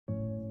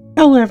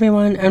Hello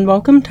everyone, and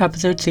welcome to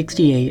episode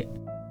 68.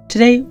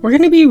 Today, we're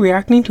going to be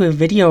reacting to a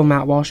video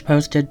Matt Walsh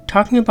posted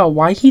talking about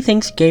why he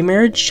thinks gay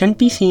marriage shouldn't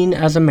be seen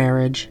as a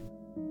marriage.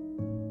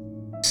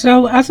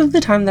 So, as of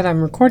the time that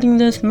I'm recording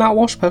this, Matt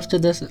Walsh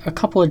posted this a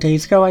couple of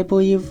days ago, I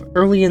believe,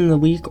 early in the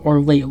week or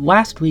late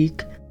last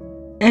week,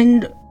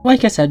 and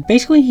like I said,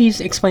 basically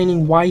he's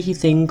explaining why he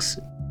thinks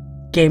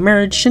gay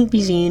marriage shouldn't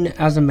be seen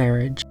as a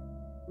marriage.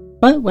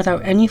 But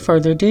without any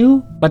further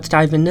ado, let's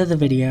dive into the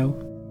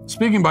video.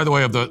 Speaking, by the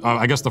way, of the,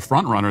 the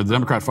front-runner, the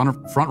Democrat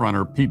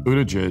front-runner, Pete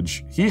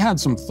Buttigieg, he had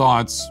some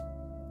thoughts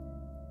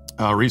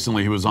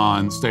recently. He was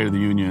on State of the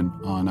Union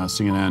on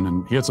CNN,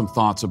 and he had some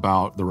thoughts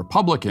about the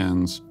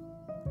Republicans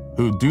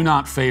who do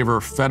not favor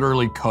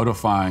federally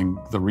codifying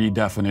the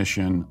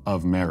redefinition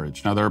of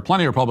marriage. Now, there are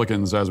plenty of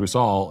Republicans, as we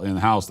saw in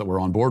the House, that were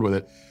on board with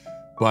it,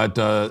 but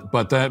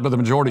the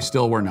majority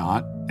still were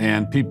not.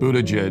 And Pete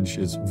Buttigieg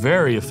is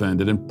very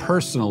offended and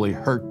personally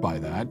hurt by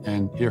that,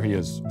 and here he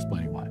is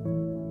explaining why.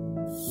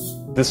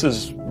 This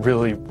is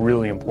really,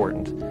 really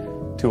important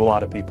to a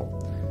lot of people.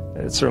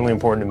 It's certainly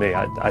important to me.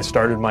 I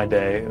started my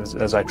day,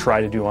 as I try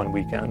to do on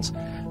weekends.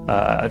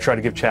 I try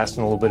to give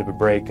Chasten a little bit of a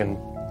break and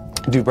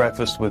do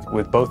breakfast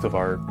with both of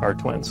our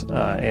twins.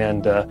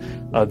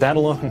 That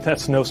alone,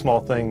 that's no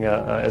small thing,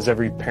 as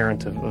every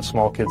parent of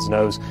small kids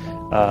knows.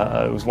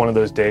 It was one of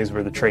those days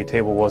where the tray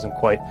table wasn't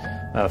quite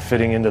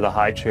fitting into the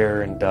high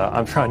chair, and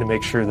I'm trying to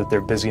make sure that they're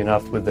busy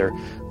enough with their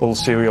little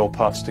cereal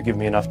puffs to give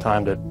me enough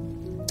time to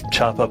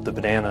chop up the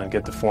banana and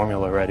get the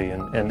formula ready.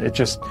 And it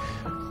just,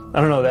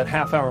 I don't know, that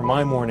half hour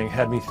my morning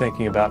had me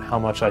thinking about how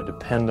much I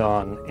depend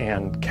on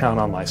and count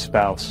on my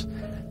spouse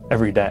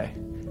every day.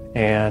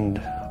 And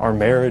our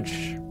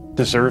marriage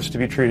deserves to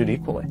be treated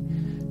equally.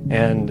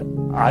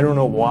 And I don't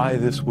know why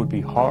this would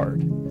be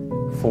hard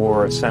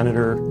for a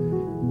senator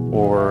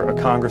or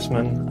a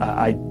congressman.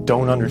 I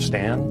don't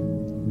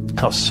understand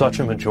how such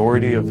a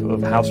majority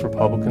of House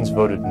Republicans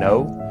voted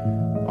no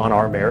on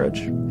our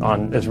marriage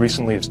on as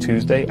recently as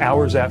Tuesday,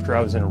 hours after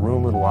I was in a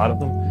room with a lot of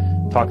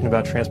them talking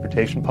about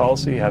transportation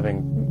policy, having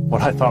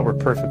what I thought were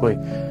perfectly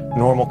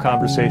normal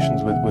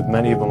conversations with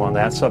many of them on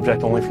that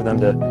subject, only for them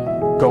to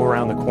go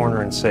around the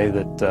corner and say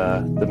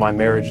that my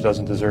marriage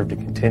doesn't deserve to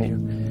continue.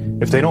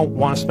 If they don't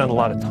want to spend a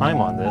lot of time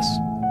on this,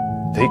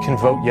 they can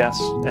vote yes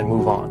and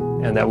move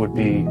on. And that would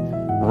be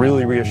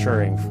really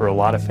reassuring for a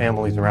lot of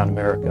families around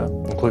America,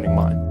 including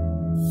mine.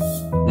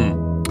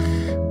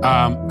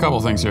 A couple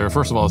of things here.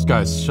 First of all, this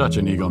guy's such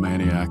an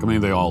egomaniac. I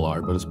mean, they all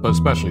are, but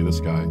especially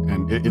this guy.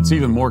 And it's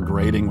even more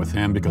grating with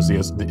him because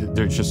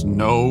there's just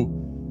no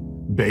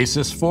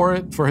basis for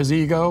his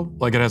ego.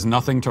 Like, it has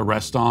nothing to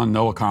rest on,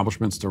 no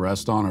accomplishments to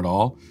rest on at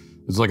all.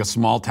 It's like a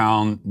small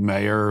town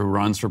mayor who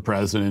runs for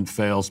president,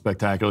 fails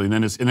spectacularly, and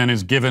then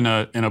is given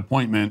an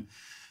appointment,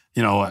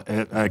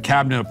 a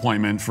cabinet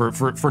appointment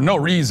for no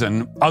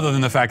reason other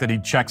than the fact that he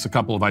checks a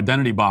couple of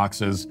identity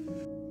boxes.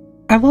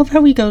 I love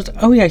how he goes,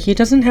 oh yeah, he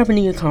doesn't have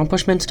any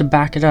accomplishments to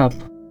back it up.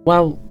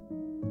 Well,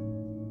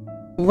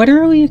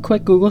 literally a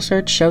quick Google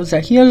search shows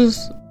that he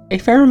has a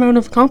fair amount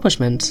of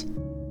accomplishments.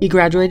 He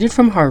graduated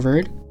from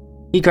Harvard.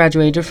 He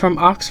graduated from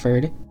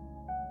Oxford.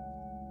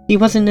 He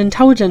was an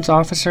intelligence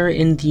officer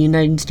in the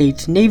United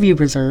States Navy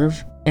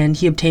Reserve, and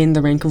he obtained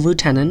the rank of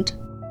lieutenant.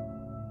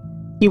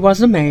 He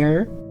was a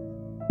mayor.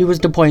 He was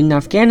deployed in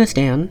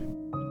Afghanistan.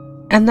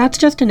 And that's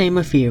just to name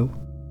a few.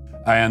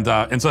 And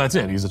so that's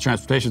it. He's the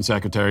transportation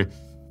secretary.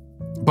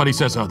 But he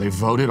says, oh, they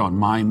voted on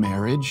my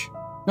marriage?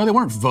 No, they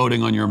weren't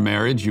voting on your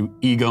marriage, you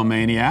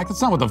egomaniac.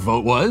 That's not what the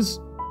vote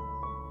was.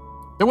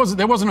 There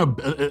wasn't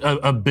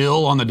a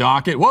bill on the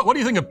docket. What do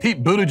you think of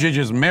Pete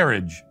Buttigieg's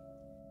marriage?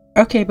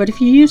 Okay, but if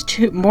you use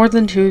more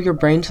than two of your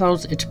brain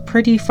cells, it's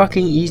pretty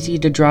fucking easy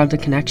to draw the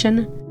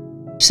connection.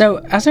 So,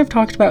 as I've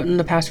talked about in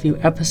the past few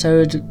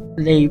episodes,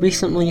 they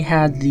recently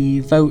had the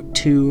vote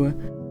to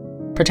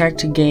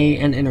protect gay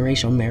and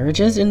interracial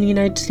marriages in the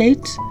United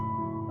States,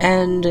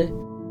 and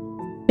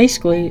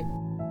basically,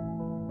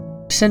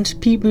 since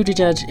Pete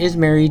Buttigieg is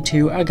married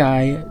to a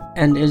guy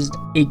and is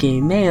a gay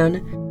man,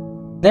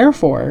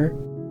 therefore,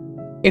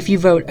 if you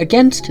vote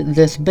against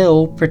this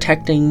bill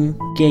protecting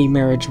gay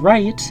marriage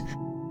rights,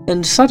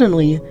 then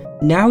suddenly,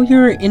 now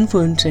you're you're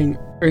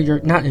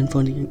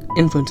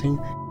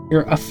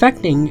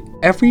affecting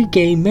every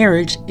gay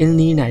marriage in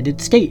the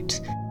United States.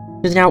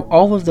 Because now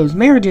all of those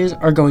marriages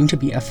are going to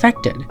be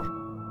affected.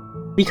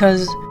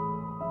 Because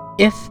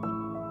if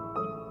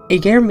a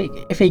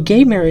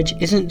gay marriage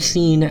isn't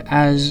seen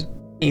as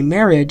a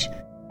marriage,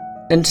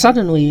 then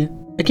suddenly,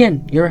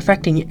 again, you're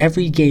affecting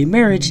every gay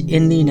marriage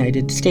in the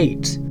United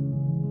States.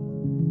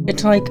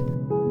 It's like,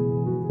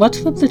 let's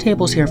flip the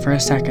tables here for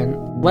a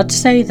second. Let's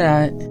say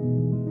that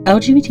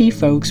LGBT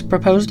folks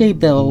proposed a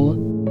bill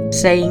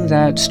saying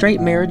that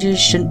straight marriages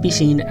shouldn't be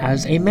seen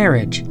as a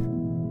marriage.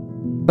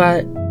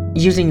 But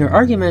using your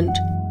argument,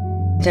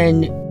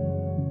 then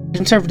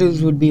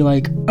conservatives would be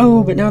like,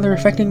 oh, but now they're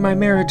affecting my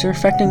marriage, they're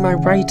affecting my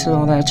rights and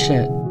all that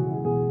shit.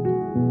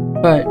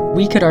 But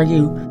we could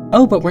argue,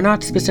 oh, but we're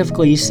not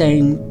specifically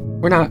saying,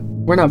 we're not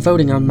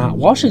voting on Matt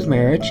Walsh's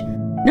marriage.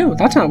 No,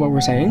 that's not what we're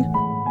saying.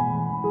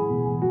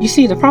 you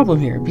see the problem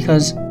here,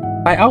 because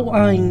by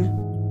outlawing,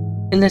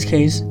 in this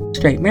case,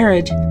 straight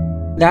marriage,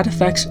 that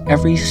affects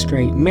every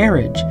straight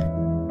marriage.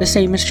 The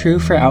same is true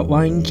for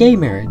outlawing gay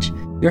marriage.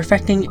 You're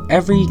affecting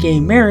every gay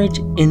marriage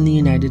in the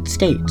United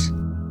States.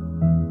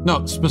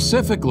 No,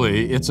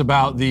 specifically, it's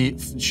about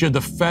should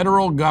the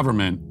federal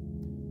government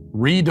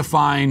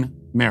redefine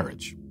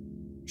marriage?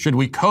 Should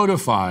we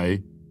codify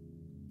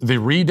the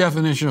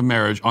redefinition of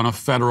marriage on a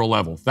federal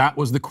level? That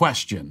was the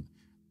question.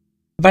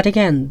 But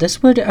again,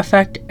 this would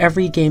affect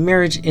every gay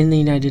marriage in the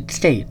United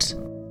States.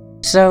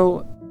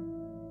 So,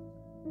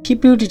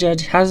 Pete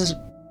Buttigieg has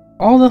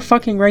all the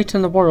fucking rights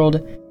in the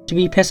world to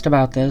be pissed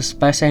about this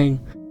by saying,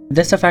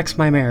 this affects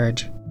my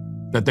marriage.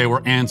 That they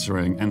were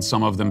answering, and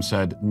some of them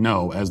said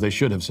no, as they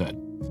should have said.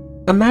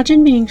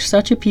 Imagine being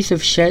such a piece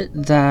of shit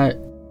that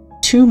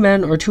 2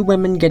 men or 2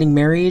 women getting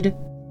married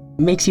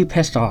makes you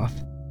pissed off.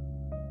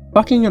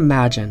 Fucking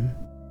imagine.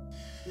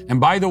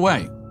 And by the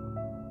way,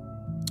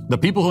 the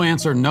people who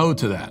answer no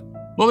to that,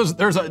 well,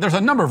 there's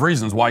a number of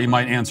reasons why you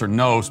might answer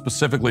no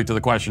specifically to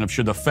the question of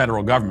should the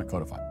federal government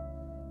codify.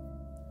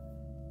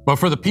 But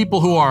for the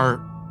people who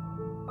are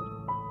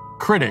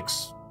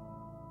critics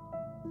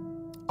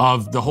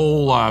of the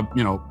whole, of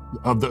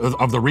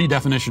the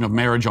redefinition of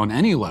marriage on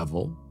any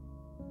level,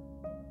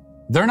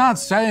 they're not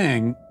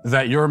saying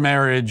that your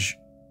marriage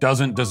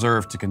doesn't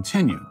deserve to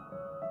continue.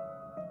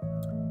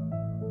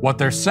 What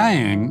they're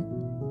saying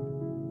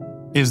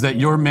is that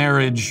your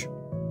marriage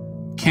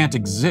can't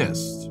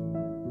exist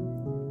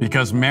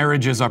because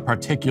marriage is a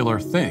particular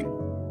thing.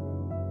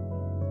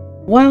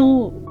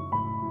 Well,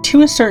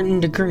 to a certain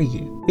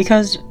degree,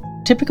 because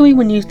typically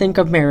when you think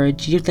of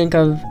marriage, you think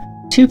of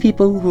 2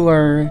 people who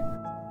are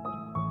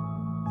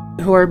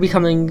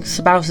becoming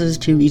spouses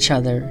to each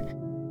other.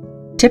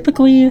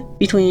 Typically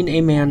between a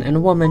man and a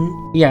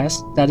woman,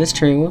 yes, that is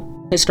true.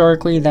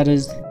 Historically, that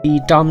is the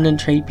dominant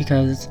trait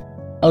because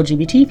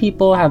LGBT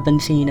people have been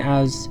seen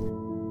as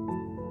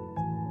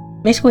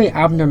basically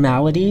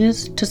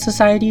abnormalities to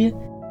society.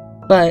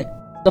 But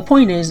the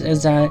point is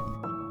that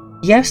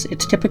yes,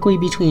 it's typically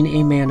between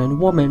a man and a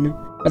woman,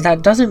 but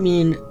that doesn't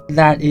mean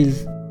that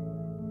is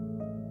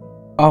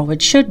all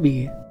it should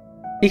be.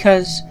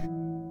 Because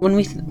when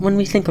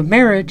we think of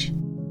marriage,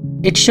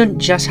 it shouldn't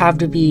just have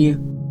to be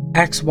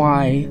X,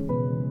 Y,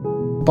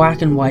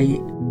 black and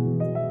white.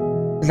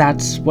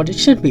 That's what it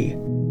should be.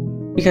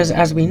 Because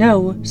as we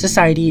know,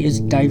 society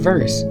is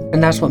diverse,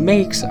 and that's what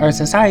makes our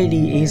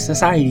society a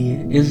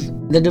society, is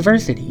the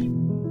diversity.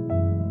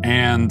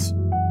 And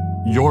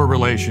your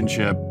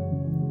relationship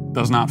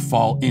does not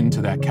fall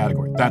into that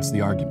category. That's the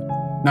argument.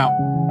 Now,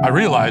 I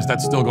realize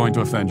that's still going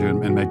to offend you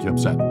and make you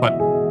upset, but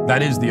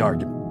that is the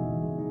argument.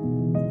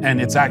 And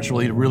it's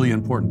actually a really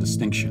important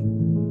distinction.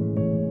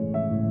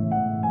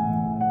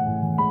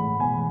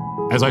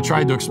 As I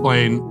tried to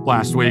explain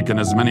last week, and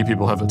as many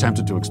people have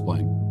attempted to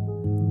explain,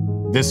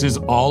 this is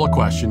all a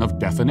question of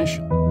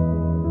definition.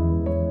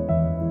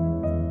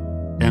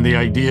 And the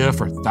idea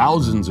for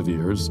thousands of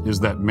years is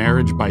that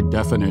marriage, by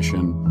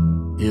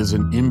definition, is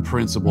an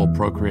in-principle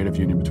procreative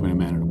union between a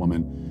man and a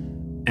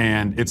woman.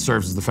 And it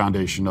serves as the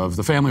foundation of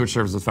the family, which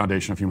serves as the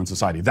foundation of human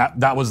society.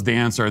 That was the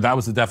answer. That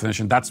was the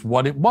definition. That's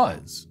what it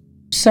was.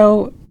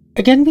 So,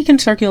 again, we can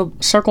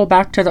circle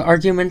back to the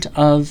argument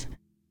of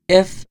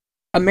if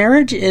a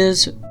marriage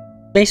is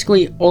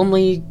basically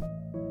only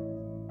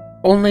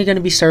going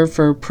to be served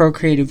for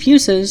procreative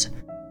uses,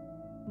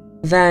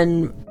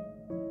 then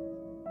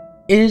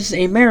is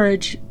a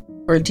marriage,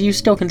 or do you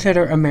still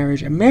consider a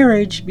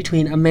marriage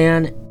between a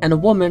man and a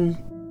woman,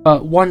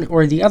 but one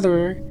or the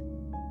other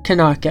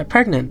cannot get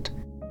pregnant?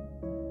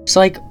 So,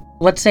 like,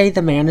 let's say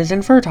the man is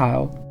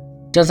infertile.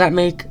 Does that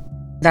make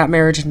that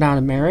marriage not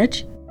a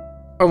marriage?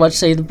 Or let's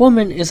say the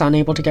woman is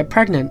unable to get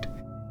pregnant.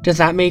 Does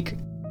that make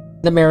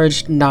the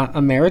marriage not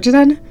a marriage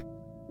then?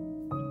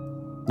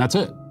 That's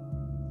it.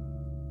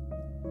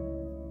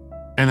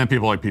 And then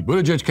people like Pete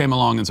Buttigieg came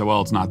along and said,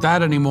 well, it's not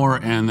that anymore.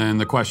 And then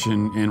the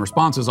question in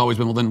response has always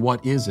been, well, then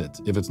what is it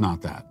if it's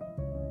not that?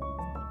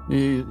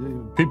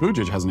 Pete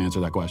Buttigieg hasn't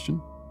answered that question.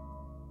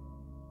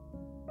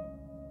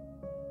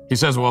 He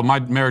says, well, my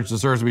marriage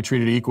deserves to be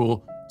treated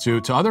equal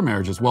to other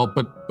marriages. Well,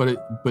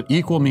 but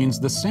equal means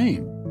the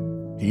same.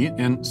 Pete,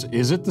 and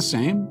is it the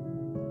same?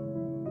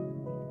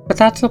 But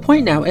that's the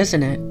point now,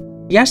 isn't it?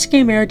 Yes,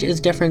 gay marriage is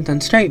different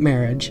than straight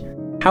marriage.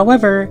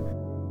 However,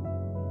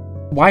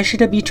 why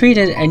should it be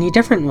treated any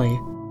differently?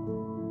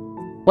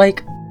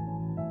 Like,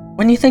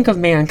 when you think of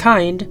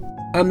mankind,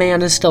 a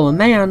man is still a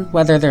man,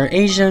 whether they're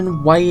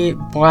Asian, white,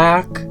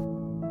 black,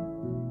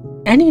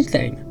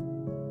 anything.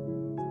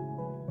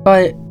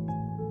 But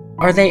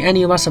are they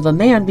any less of a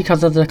man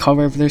because of the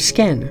color of their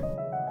skin?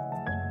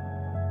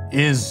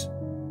 Is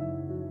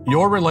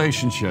your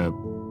relationship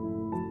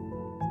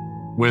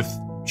with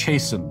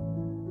Chasen,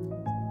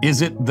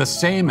 is it the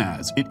same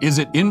as, is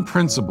it in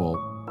principle,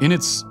 in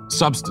its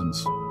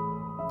substance,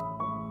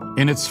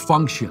 in its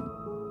function,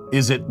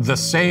 is it the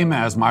same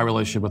as my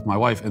relationship with my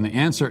wife? And the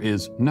answer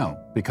is no,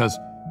 because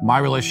my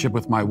relationship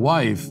with my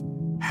wife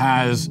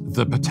has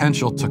the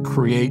potential to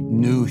create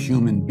new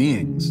human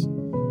beings.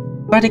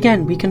 But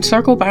again, we can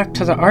circle back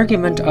to the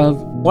argument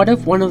of, what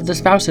if one of the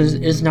spouses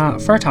is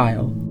not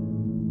fertile?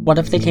 What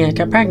if they can't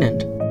get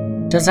pregnant?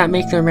 Does that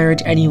make their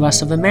marriage any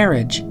less of a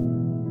marriage?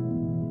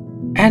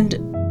 And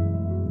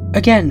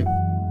again,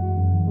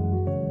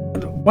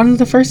 one of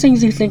the first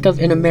things you think of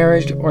in a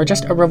marriage or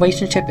just a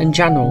relationship in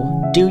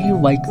general, do you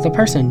like the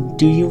person?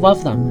 Do you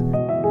love them?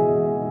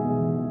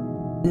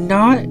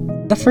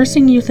 The first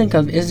thing you think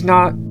of is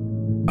not,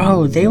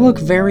 oh, they look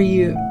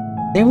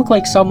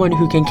like someone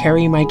who can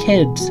carry my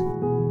kids.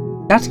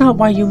 That's not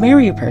why you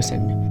marry a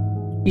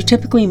person. You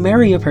typically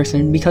marry a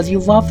person because you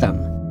love them.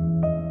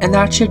 And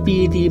that should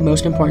be the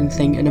most important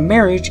thing in a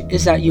marriage,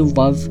 is that you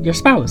love your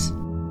spouse.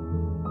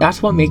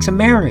 That's what makes a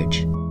marriage.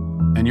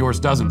 And yours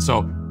doesn't.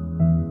 So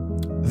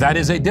that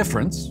is a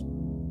difference,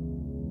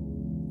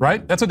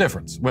 right? That's a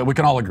difference. We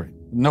can all agree.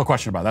 No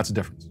question about it. That's a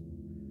difference.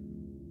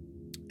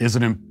 Is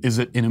it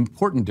an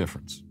important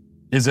difference?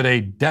 Is it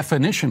a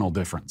definitional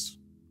difference?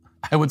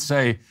 I would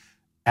say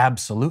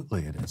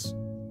absolutely it is.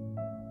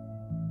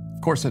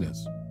 Of course it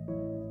is.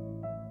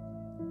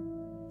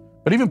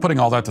 But even putting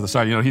all that to the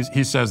side,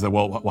 he says that,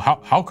 well,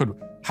 how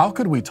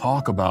could we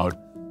talk about,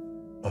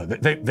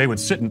 they would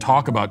sit and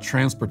talk about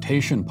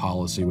transportation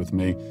policy with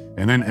me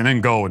and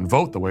then go and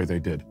vote the way they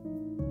did.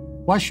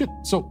 Why should,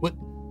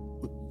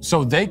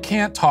 so they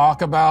can't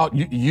talk about,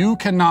 you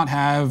cannot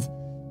have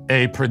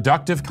a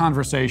productive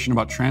conversation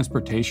about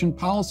transportation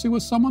policy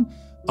with someone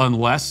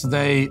unless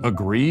they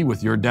agree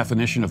with your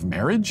definition of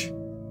marriage?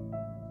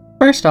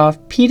 First off,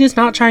 Pete is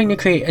not trying to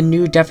create a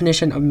new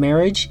definition of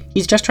marriage.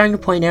 He's just trying to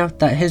point out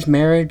that his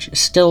marriage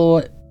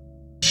still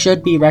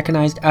should be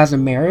recognized as a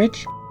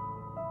marriage.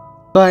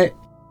 But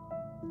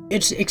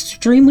it's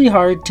extremely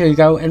hard to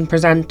go and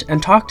present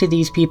and talk to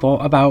these people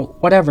about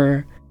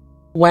whatever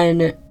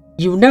when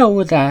you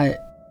know that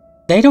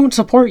they don't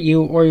support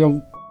you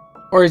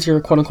or is your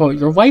quote-unquote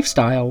your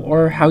lifestyle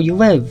or how you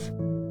live.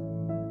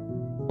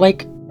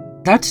 Like,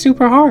 that's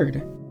super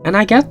hard, and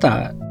I get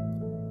that.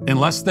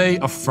 Unless they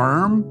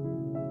affirm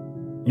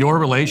your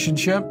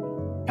relationship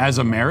as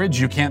a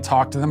marriage, you can't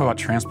talk to them about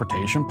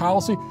transportation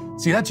policy.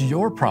 See, that's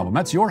your problem.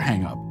 That's your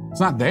hang-up. It's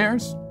not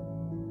theirs.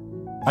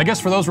 I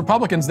guess for those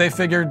Republicans, they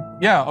figured,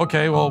 yeah,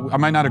 okay, well, I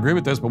might not agree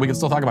with this, but we can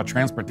still talk about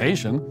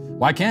transportation.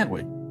 Why can't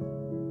we?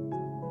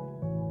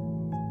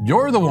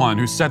 You're the one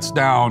who sets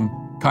down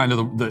kind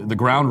of the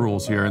ground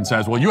rules here and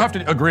says, well, you have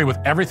to agree with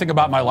everything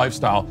about my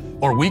lifestyle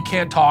or we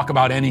can't talk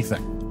about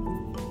anything.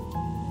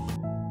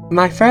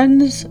 My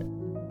friends,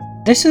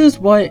 this is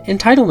what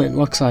entitlement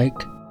looks like.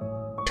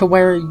 To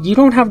where you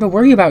don't have to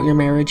worry about your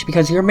marriage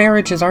because your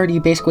marriage is already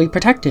basically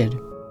protected.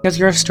 Because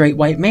you're a straight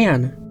white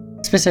man.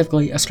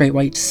 Specifically, a straight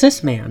white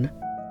cis man.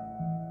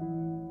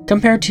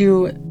 Compared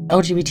to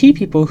LGBT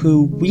people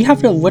who we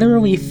have to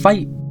literally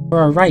fight for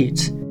our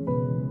rights.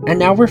 And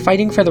now we're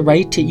fighting for the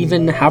right to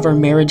even have our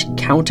marriage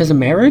count as a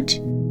marriage?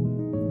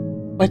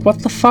 Like,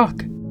 what the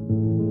fuck?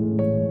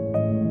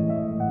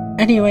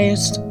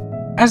 Anyways,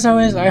 as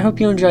always, I hope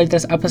you enjoyed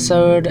this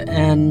episode,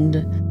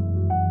 and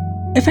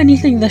if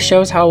anything, this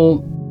shows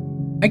how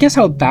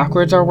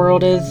backwards our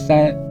world is,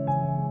 that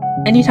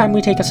anytime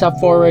we take a step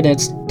forward,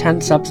 it's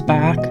 10 steps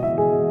back.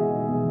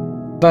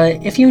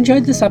 But if you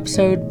enjoyed this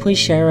episode, please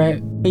share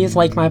it, please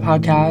like my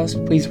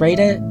podcast, please rate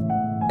it,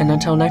 and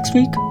until next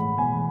week,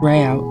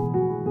 Ray out.